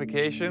pan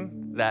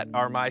modification that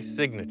are my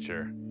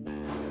signature.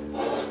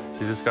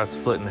 See, this got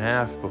split in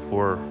half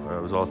before it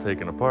was all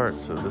taken apart,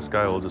 so this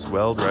guy will just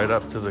weld right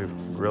up to the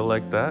grill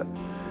like that.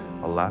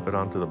 I'll lap it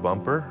onto the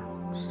bumper,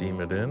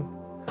 steam it in,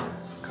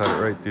 cut it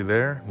right through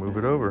there, move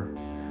it over.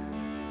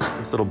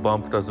 This little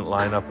bump doesn't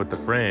line up with the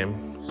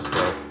frame, so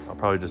I'll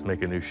probably just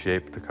make a new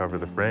shape to cover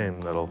the frame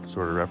that'll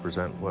sort of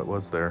represent what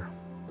was there.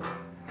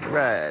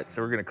 Right,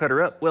 so we're gonna cut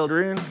her up, weld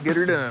her in, get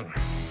her done.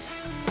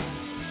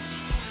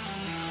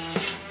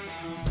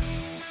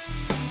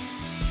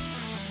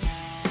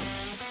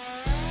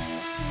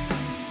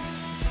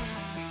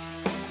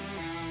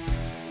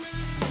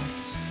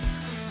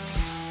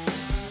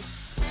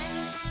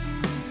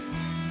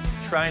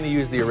 Trying to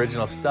use the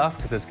original stuff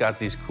because it's got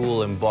these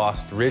cool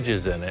embossed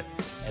ridges in it,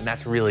 and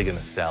that's really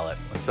gonna sell it.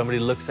 When somebody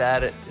looks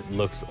at it, it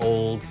looks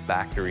old,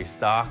 factory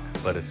stock,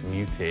 but it's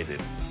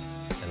mutated,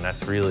 and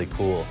that's really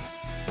cool.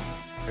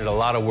 There's a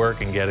lot of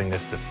work in getting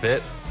this to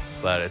fit,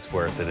 but it's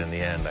worth it in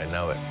the end, I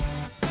know it.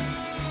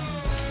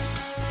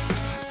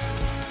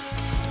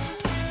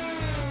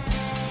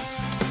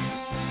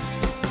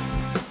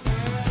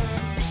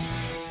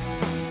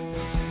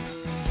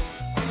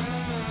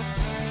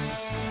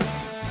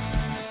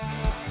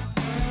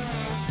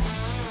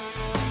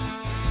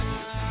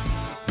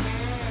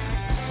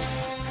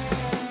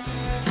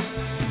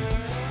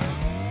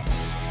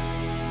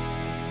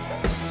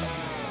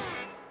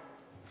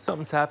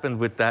 Something's happened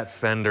with that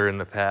fender in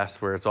the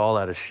past where it's all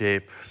out of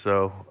shape.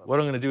 So what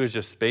I'm gonna do is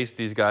just space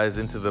these guys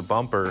into the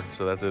bumper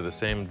so that they're the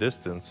same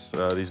distance.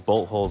 These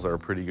bolt holes are a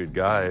pretty good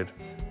guide.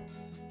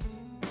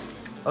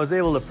 I was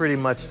able to pretty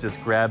much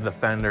just grab the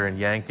fender and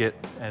yank it,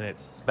 and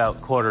it's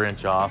about 1/4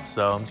 inch off.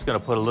 So I'm just gonna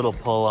put a little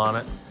pull on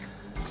it.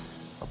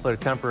 I'll put a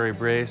temporary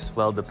brace,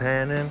 weld the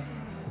pan in,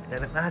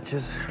 and it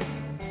matches.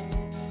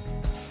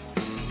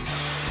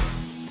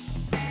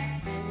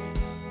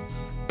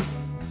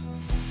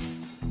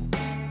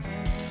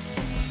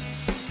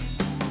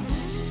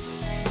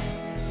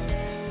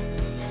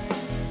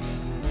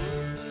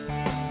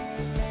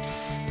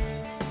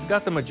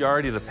 Got the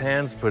majority of the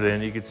pans put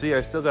in. You can see I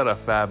still got to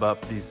fab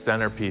up these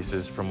center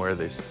pieces from where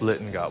they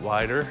split and got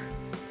wider.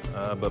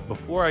 But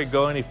before I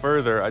go any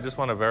further, I just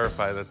want to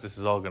verify that this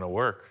is all going to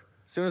work.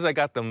 As soon as I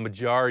got the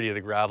majority of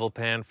the gravel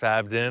pan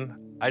fabbed in,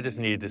 I just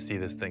needed to see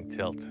this thing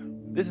tilt.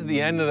 This is the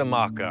end of the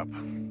mock-up.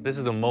 This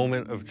is the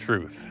moment of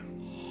truth.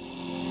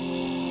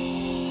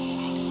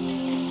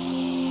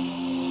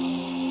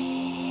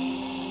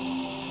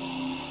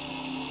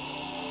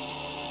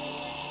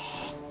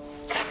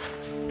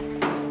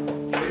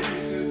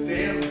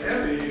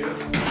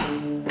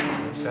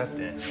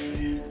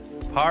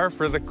 Par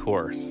for the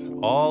course.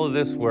 All of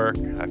this work,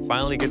 I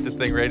finally get the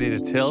thing ready to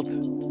tilt,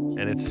 and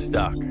it's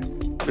stuck.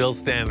 Bill's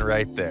standing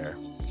right there.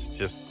 It's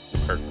just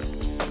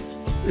perfect.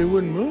 It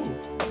wouldn't move.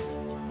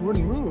 It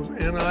wouldn't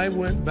move. And I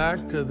went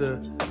back to the,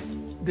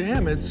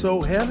 damn, it's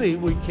so heavy,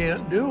 we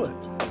can't do it.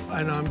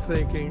 And I'm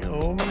thinking,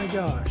 oh my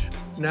gosh,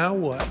 now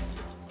what?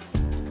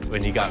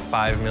 When you got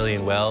 5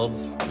 million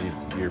welds,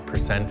 your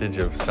percentage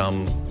of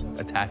some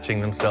attaching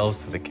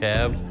themselves to the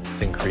cab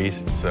is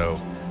increased, so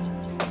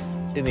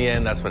in the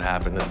end, that's what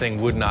happened. The thing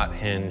would not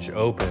hinge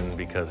open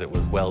because it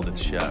was welded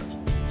shut.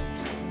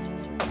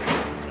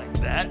 Like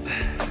that.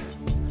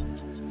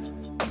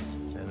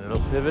 And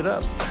it'll pivot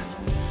up.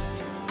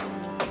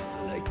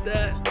 Like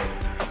that.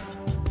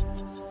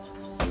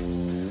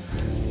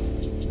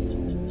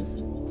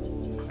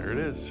 There it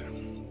is.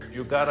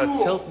 You got a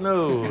tilt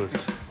nose.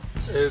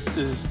 It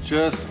is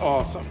just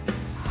awesome.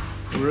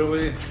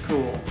 Really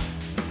cool.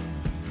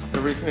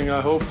 Everything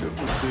I hoped it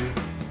would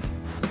be.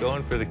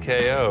 Going for the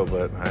KO,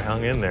 but I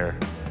hung in there.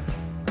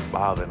 I was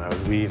bobbing, I was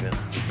weaving,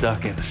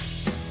 ducking,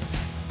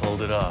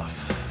 pulled it off.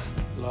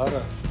 A lot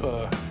of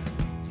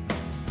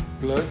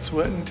blood,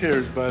 sweat, and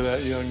tears by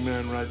that young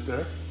man right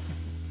there.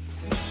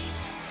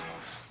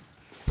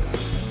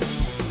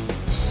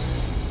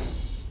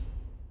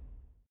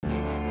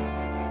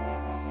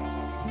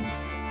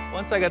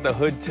 Once I got the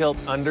hood tilt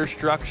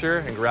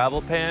understructure and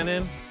gravel pan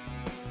in,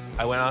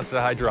 I went on to the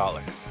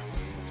hydraulics.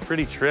 It's a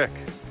pretty trick.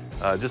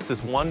 Just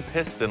this one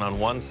piston on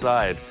one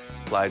side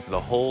slides the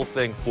whole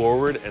thing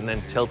forward and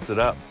then tilts it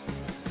up.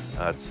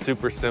 It's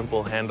super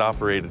simple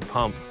hand-operated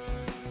pump.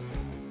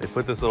 They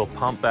put this little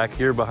pump back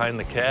here behind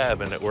the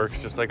cab and it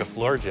works just like a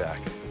floor jack.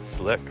 It's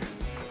slick.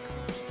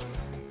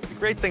 The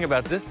great thing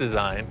about this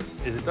design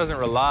is it doesn't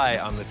rely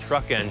on the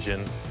truck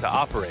engine to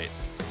operate.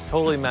 It's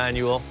totally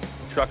manual.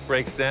 The truck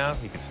breaks down,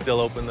 you can still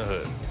open the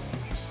hood.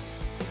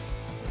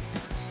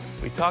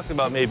 We talked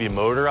about maybe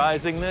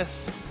motorizing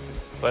this.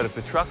 But if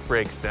the truck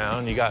breaks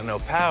down, you got no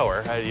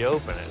power, how do you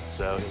open it?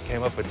 So he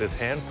came up with this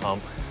hand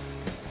pump.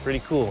 It's pretty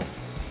cool.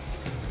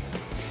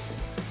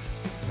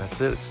 And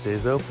that's it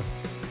stays open.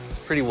 It's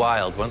pretty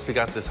wild. Once we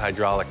got this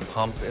hydraulic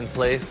pump in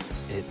place,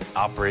 it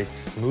operates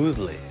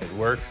smoothly. It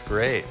works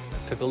great.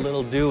 It took a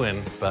little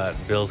doing, but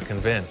Bill's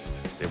convinced.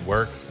 It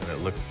works and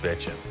it looks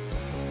bitchin'.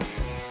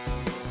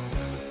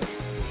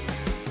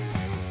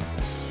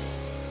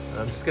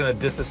 I'm just gonna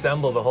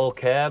disassemble the whole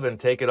cab and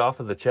take it off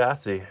of the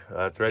chassis.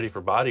 It's ready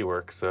for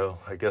bodywork, so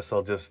I guess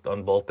I'll just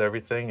unbolt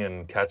everything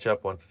and catch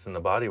up once it's in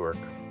the bodywork.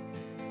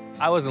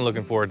 I wasn't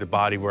looking forward to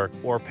bodywork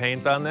or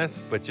paint on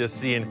this, but just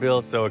seeing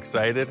Bill so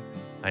excited,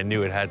 I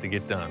knew it had to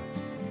get done.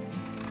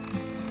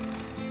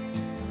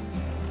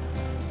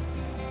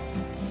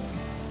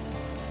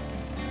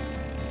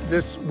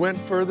 This went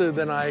further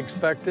than I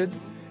expected,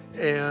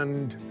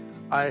 and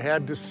I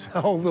had to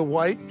sell the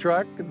white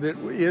truck that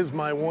is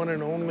my one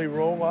and only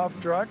roll-off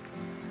truck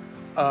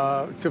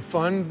to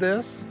fund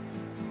this.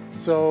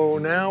 So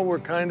now we're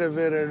kind of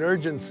at an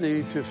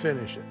urgency to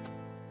finish it.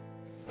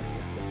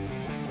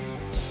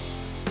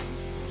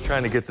 Just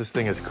trying to get this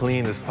thing as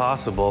clean as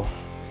possible.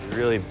 We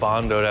really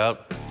bondoed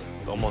out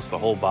almost the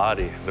whole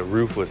body. The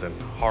roof was in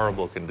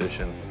horrible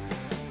condition.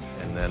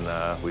 And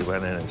then we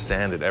went in and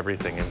sanded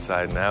everything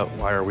inside and out,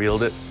 wire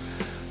wheeled it.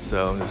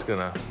 So I'm just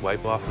gonna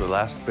wipe off the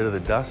last bit of the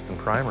dust and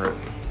primer it.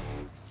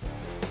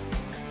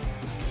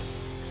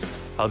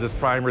 I'll just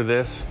primer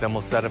this, then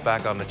we'll set it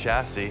back on the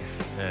chassis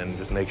and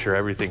just make sure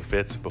everything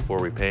fits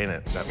before we paint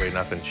it. That way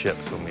nothing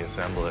chips when we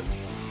assemble it.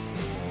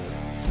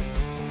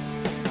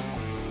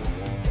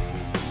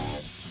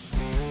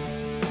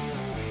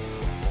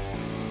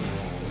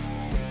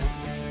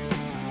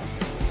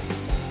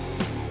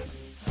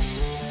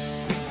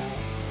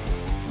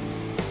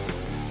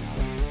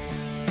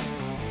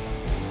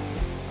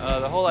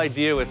 The whole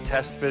idea with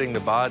test fitting the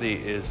body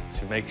is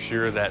to make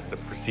sure that the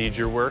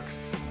procedure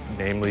works.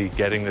 namely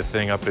getting the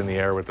thing up in the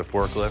air with the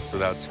forklift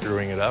without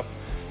screwing it up.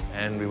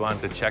 And we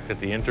wanted to check that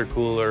the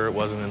intercooler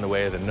wasn't in the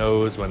way of the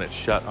nose when it's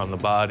shut on the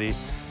body,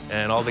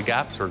 and all the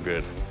gaps were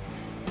good.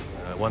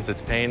 Once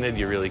it's painted,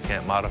 you really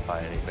can't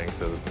modify anything,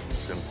 so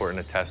it's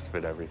important to test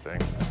fit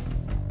everything.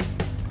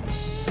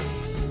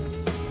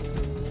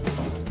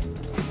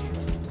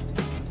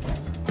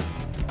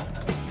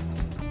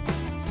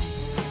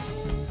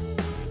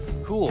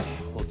 Cool,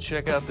 we'll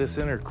check out this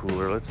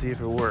intercooler. Let's see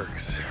if it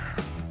works.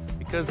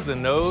 Because the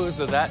nose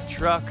of that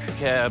truck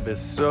cab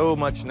is so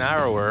much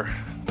narrower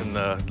than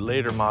the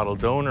later model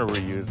donor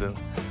we're using,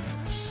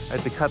 I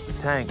had to cut the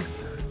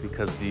tanks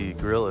because the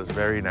grill is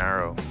very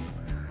narrow.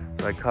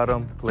 So I cut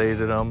them,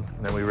 bladed them,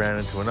 and then we ran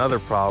into another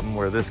problem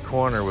where this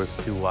corner was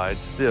too wide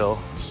still.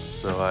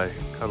 So I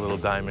cut a little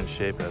diamond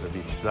shape out of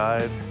each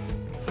side.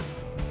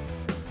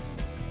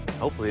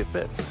 Hopefully it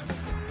fits.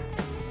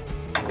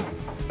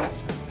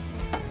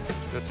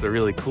 That's the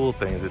really cool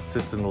thing, is it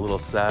sits in the little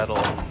saddle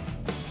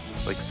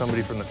like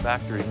somebody from the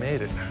factory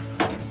made it.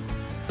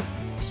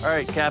 All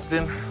right,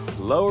 Captain,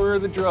 lower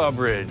the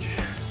drawbridge.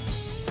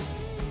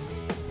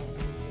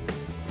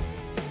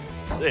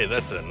 Say,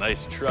 that's a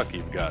nice truck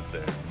you've got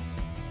there.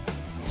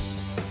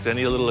 If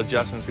any little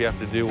adjustments we have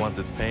to do once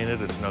it's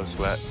painted, it's no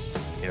sweat.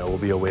 You know, we'll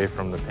be away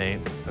from the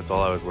paint. That's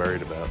all I was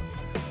worried about.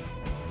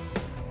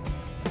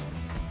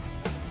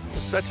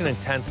 With such an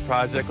intense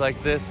project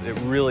like this, it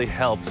really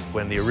helps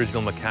when the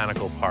original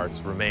mechanical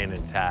parts remain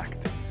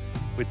intact.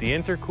 With the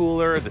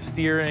intercooler, the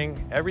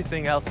steering,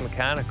 everything else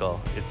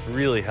mechanical, it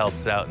really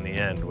helps out in the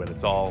end when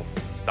it's all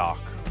stock.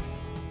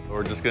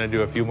 We're just gonna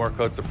do a few more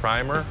coats of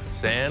primer,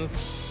 sand,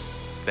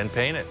 then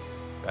paint it.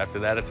 After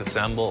that, it's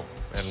assemble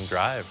and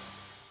drive.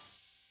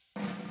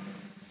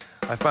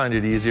 I find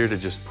it easier to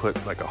just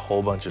put like a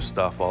whole bunch of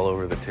stuff all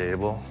over the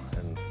table,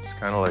 and it's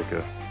kind of like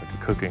a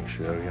cooking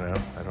show, you know?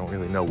 I don't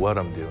really know what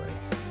I'm doing,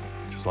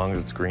 just as long as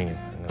it's green.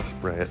 I'm gonna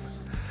spray it.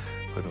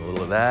 Put a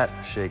little of that,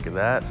 shake of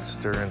that,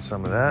 stir in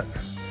some of that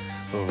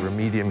over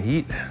medium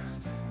heat,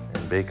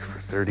 and bake for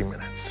 30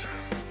 minutes.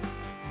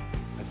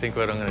 I think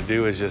what I'm gonna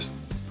do is just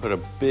put a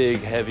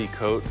big heavy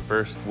coat,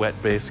 first wet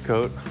base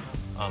coat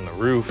on the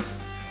roof,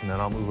 and then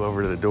I'll move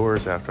over to the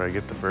doors after I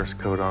get the first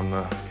coat on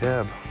the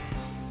cab.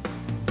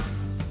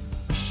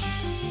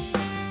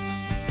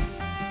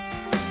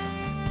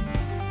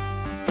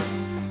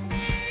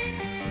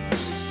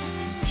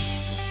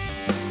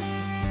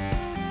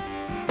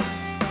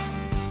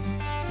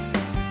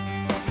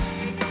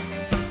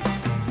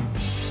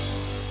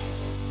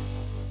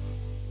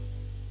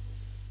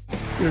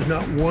 There's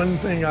not one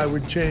thing I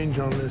would change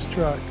on this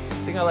truck. The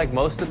thing I like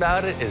most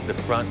about it is the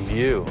front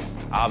view.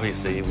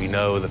 Obviously, we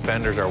know the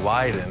fenders are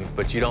widened,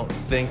 but you don't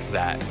think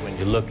that when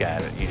you look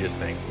at it. You just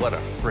think, what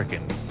a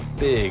frickin'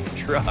 big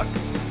truck.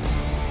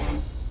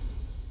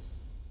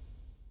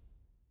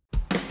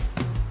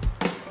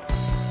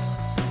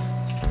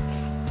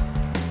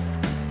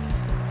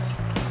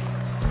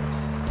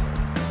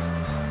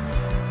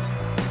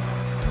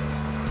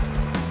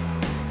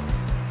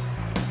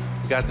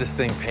 Got this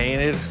thing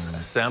painted,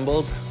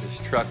 assembled. This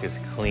truck is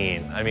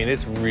clean. I mean,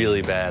 it's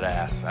really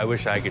badass. I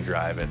wish I could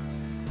drive it.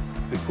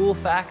 The cool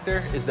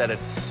factor is that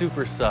it's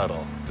super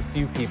subtle. The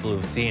few people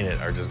who've seen it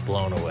are just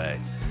blown away.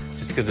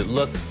 Just because it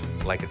looks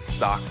like a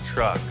stock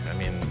truck. I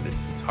mean,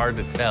 it's hard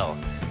to tell.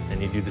 And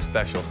you do the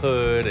special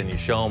hood and you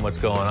show them what's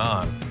going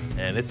on.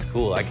 And it's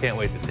cool. I can't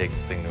wait to take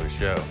this thing to a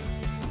show.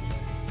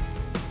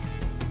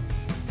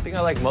 The thing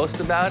I like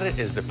most about it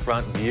is the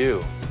front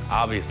view.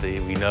 Obviously,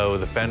 we know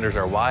the fenders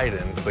are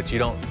widened, but you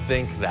don't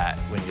think that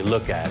when you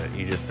look at it.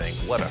 You just think,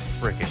 what a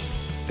frickin'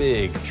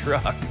 big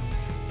truck.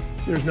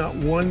 There's not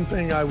one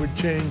thing I would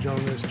change on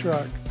this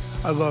truck.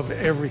 I love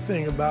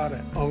everything about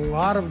it. A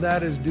lot of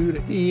that is due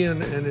to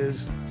Ian and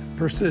his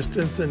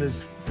persistence and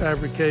his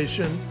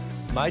fabrication.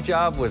 My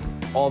job was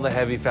all the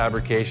heavy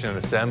fabrication and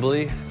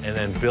assembly, and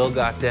then Bill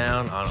got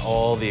down on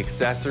all the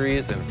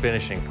accessories and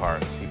finishing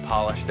parts. He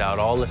polished out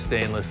all the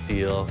stainless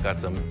steel, got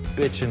some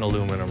bitchin'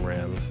 aluminum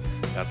rims,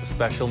 got the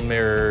special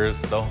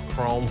mirrors, the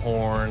chrome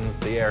horns,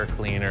 the air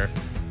cleaner.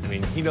 I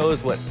mean, he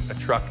knows what a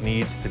truck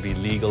needs to be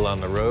legal on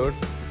the road,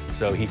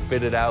 so he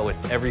fitted out with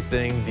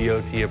everything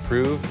DOT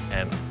approved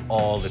and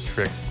all the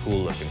trick, cool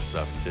looking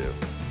stuff too.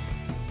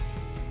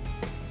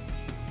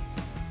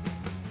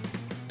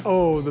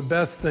 Oh, the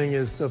best thing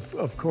is,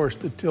 of course,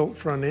 the tilt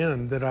front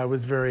end that I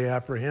was very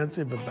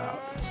apprehensive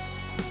about.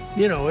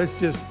 You know, it's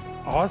just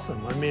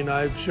awesome. I mean,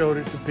 I've showed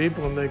it to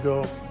people and they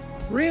go,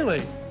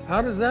 really?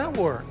 How does that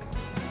work?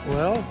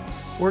 Well,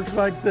 works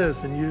like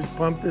this, and you just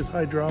pump this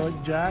hydraulic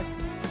jack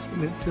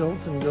and it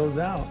tilts and goes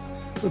out.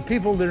 But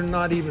people that are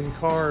not even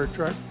car or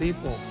truck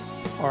people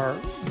are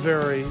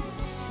very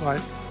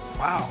like,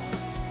 wow,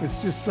 it's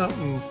just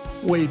something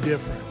way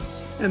different.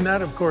 And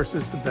that, of course,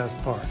 is the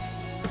best part.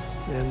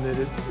 And that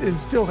it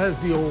still has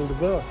the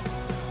old look.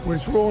 When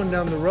it's rolling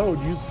down the road,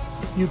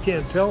 you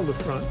can't tell the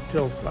front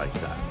tilts like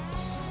that.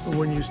 But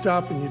when you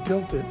stop and you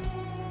tilt it,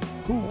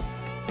 cool.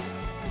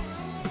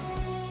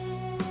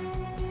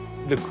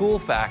 The cool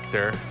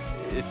factor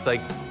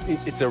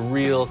it's a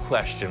real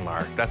question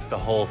mark. That's the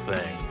whole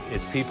thing.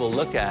 It's people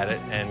look at it,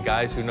 and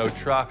guys who know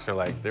trucks are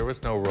like, there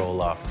was no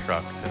roll-off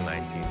trucks in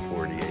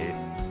 1948.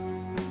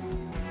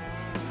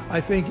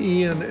 I think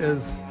Ian,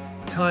 as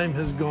time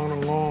has gone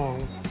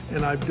along,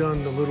 and I've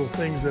done the little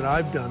things that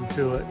I've done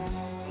to it,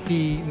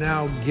 he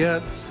now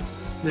gets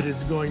that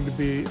it's going to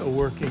be a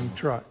working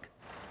truck.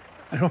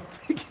 I don't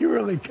think he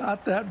really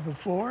got that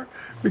before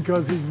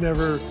because he's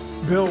never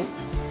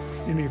built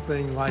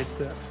anything like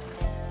this.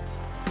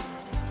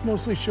 It's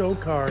mostly show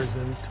cars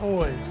and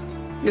toys.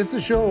 It's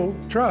a show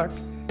truck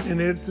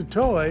and it's a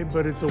toy,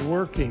 but it's a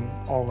working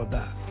all of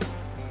that.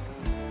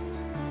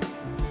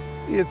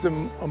 It's a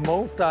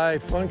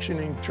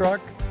multi-functioning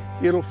truck.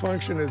 It'll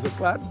function as a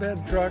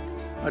flatbed truck,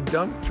 a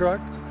dump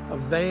truck, a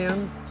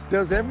van,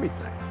 does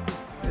everything.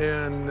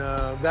 And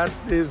that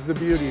is the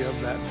beauty of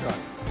that truck.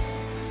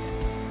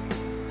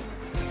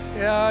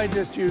 Yeah, I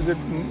just use it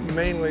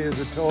mainly as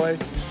a toy.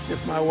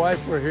 If my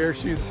wife were here,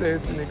 she'd say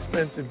it's an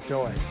expensive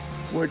toy,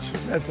 which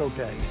that's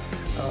okay.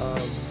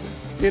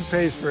 It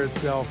pays for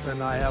itself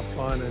and I have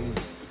fun and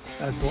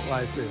that's what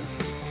life is.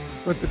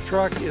 But the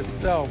truck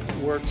itself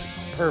worked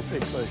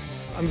perfectly.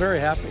 I'm very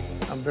happy.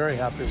 I'm very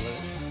happy with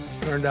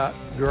it. Turned out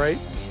great.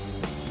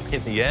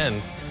 In the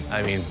end,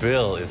 I mean,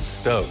 Bill is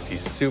stoked.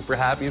 He's super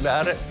happy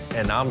about it,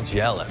 and I'm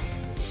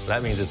jealous.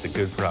 That means it's a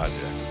good project.